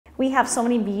We have so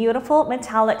many beautiful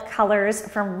metallic colors,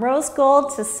 from rose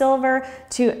gold to silver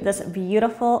to this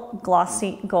beautiful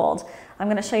glossy gold. I'm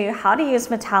going to show you how to use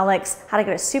metallics, how to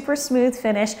get a super smooth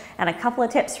finish, and a couple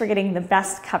of tips for getting the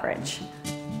best coverage.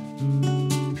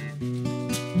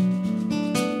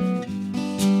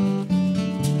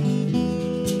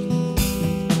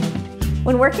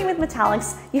 When working with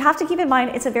metallics, you have to keep in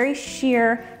mind it's a very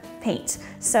sheer paint.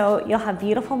 So you'll have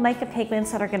beautiful mica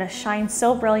pigments that are going to shine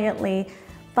so brilliantly,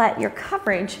 but your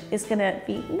coverage is going to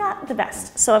be not the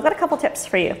best. So I've got a couple tips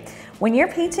for you. When you're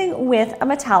painting with a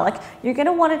metallic, you're going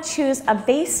to want to choose a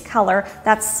base color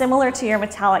that's similar to your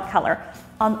metallic color.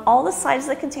 On all the sides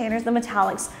of the containers, the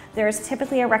metallics, there's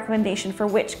typically a recommendation for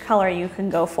which color you can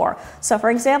go for. So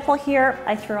for example here,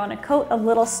 I threw on a coat of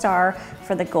Little Star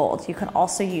for the gold. You can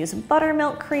also use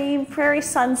buttermilk cream, prairie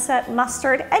sunset,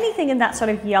 mustard, anything in that sort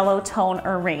of yellow tone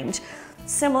or range.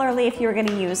 Similarly, if you were going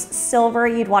to use silver,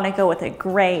 you'd want to go with a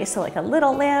gray, so like a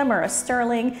little lamb or a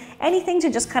sterling, anything to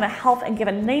just kind of help and give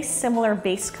a nice similar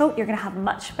base coat, you're going to have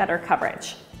much better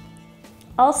coverage.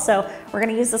 Also, we're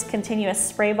going to use this continuous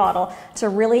spray bottle to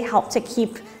really help to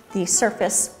keep the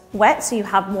surface wet so you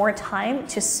have more time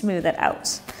to smooth it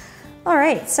out. All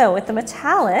right, so with the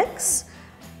metallics,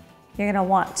 you're going to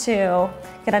want to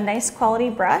get a nice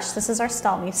quality brush. This is our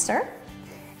Stahlmeister.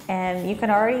 And you can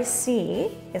already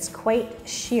see it's quite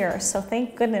sheer, so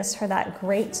thank goodness for that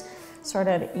great sort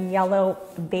of yellow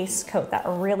base coat. That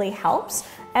really helps.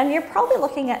 And you're probably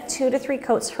looking at 2 to 3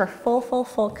 coats for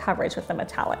full coverage with the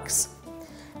metallics.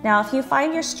 Now, if you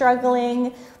find you're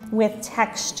struggling with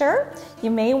texture, you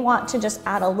may want to just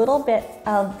add a little bit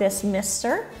of this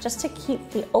mister just to keep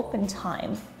the open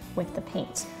time with the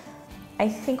paint. I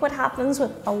think what happens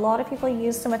with a lot of people who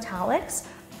use the metallics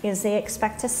is they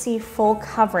expect to see full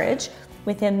coverage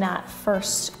within that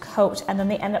first coat, and then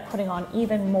they end up putting on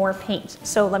even more paint.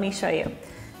 So let me show you.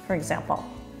 For example,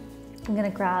 I'm gonna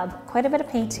grab quite a bit of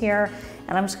paint here,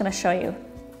 and I'm just gonna show you.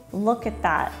 Look at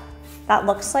that. That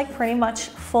looks like pretty much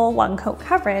full 1 coat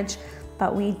coverage,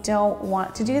 but we don't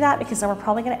want to do that because then we're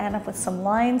probably gonna end up with some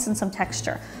lines and some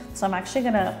texture. So I'm actually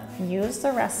gonna use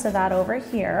the rest of that over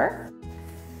here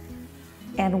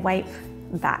and wipe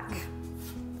back.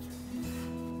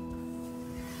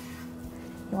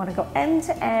 You want to go end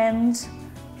to end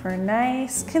for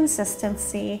nice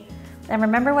consistency. And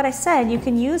remember what I said, you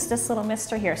can use this little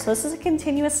mister here. So this is a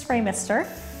continuous spray mister.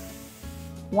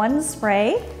 1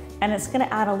 spray, and it's going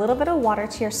to add a little bit of water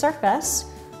to your surface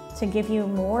to give you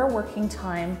more working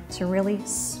time to really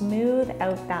smooth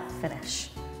out that finish.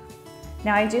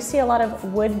 Now I do see a lot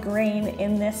of wood grain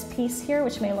in this piece here,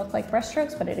 which may look like brush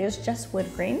strokes, but it is just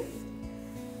wood grain.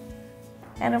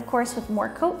 And of course, with more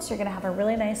coats, you're gonna have a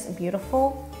really nice,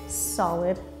 beautiful,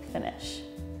 solid finish.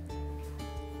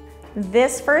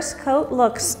 This first coat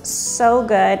looks so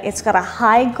good. It's got a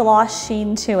high gloss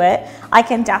sheen to it. I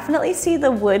can definitely see the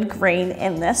wood grain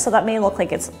in this, so that may look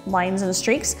like it's lines and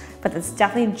streaks, but it's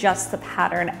definitely just the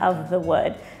pattern of the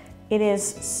wood. It is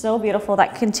so beautiful.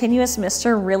 That continuous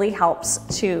mister really helps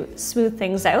to smooth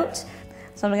things out.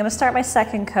 So I'm gonna start my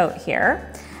second coat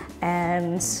here,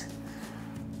 and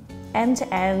end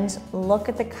to end, look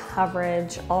at the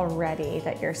coverage already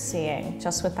that you're seeing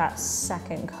just with that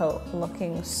second coat,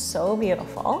 looking so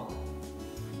beautiful.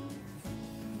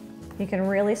 You can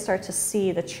really start to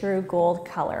see the true gold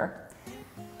color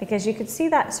because you could see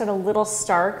that sort of little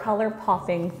star color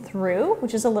popping through,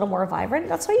 which is a little more vibrant.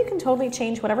 That's why you can totally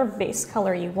change whatever base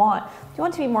color you want. If you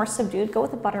want to be more subdued, go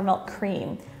with a buttermilk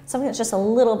cream, something that's just a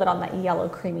little bit on that yellow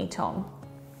creamy tone.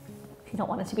 If you don't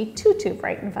want it to be too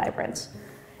bright and vibrant.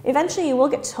 Eventually you will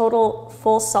get total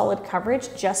full solid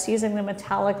coverage just using the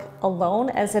metallic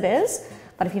alone as it is,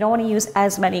 but if you don't want to use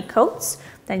as many coats,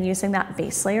 then using that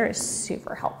base layer is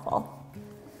super helpful.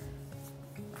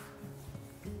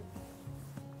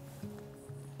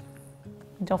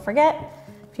 And don't forget,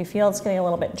 if you feel it's getting a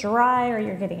little bit dry or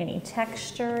you're getting any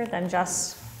texture, then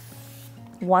just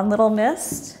 1 little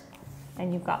mist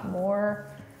and you've got more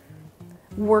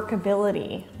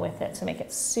workability with it to make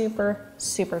it super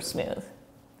smooth.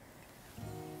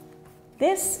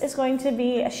 This is going to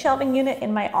be a shelving unit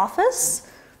in my office.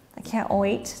 I can't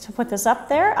wait to put this up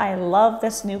there. I love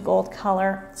this new gold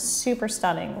color. Super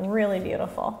stunning, really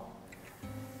beautiful.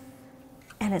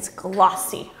 And it's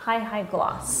glossy, high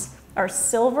gloss. Our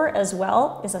silver as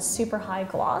well is a super high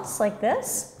gloss like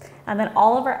this. And then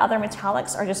all of our other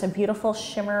metallics are just a beautiful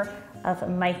shimmer of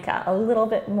mica, a little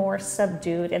bit more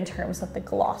subdued in terms of the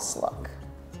gloss look.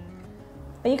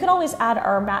 But you can always add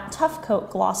our matte tough coat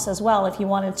gloss as well if you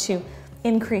wanted to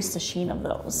increase the sheen of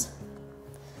those.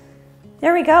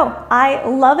 There we go. I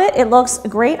love it. It looks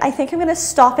great. I think I'm going to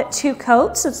stop at 2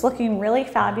 coats. It's looking really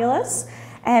fabulous.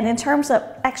 And in terms of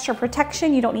extra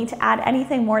protection, you don't need to add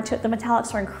anything more to it. The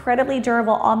metallics are incredibly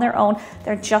durable on their own.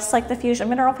 They're just like the Fusion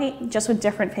Mineral Paint, just with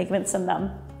different pigments in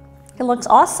them. It looks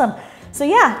awesome. So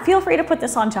yeah, feel free to put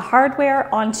this onto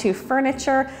hardware, onto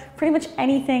furniture, pretty much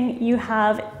anything you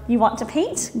want to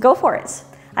paint, go for it.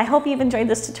 I hope you've enjoyed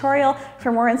this tutorial. For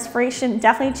more inspiration,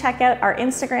 definitely check out our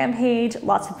Instagram page.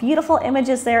 Lots of beautiful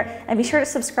images there, and be sure to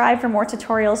subscribe for more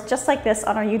tutorials just like this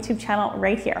on our YouTube channel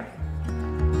right here.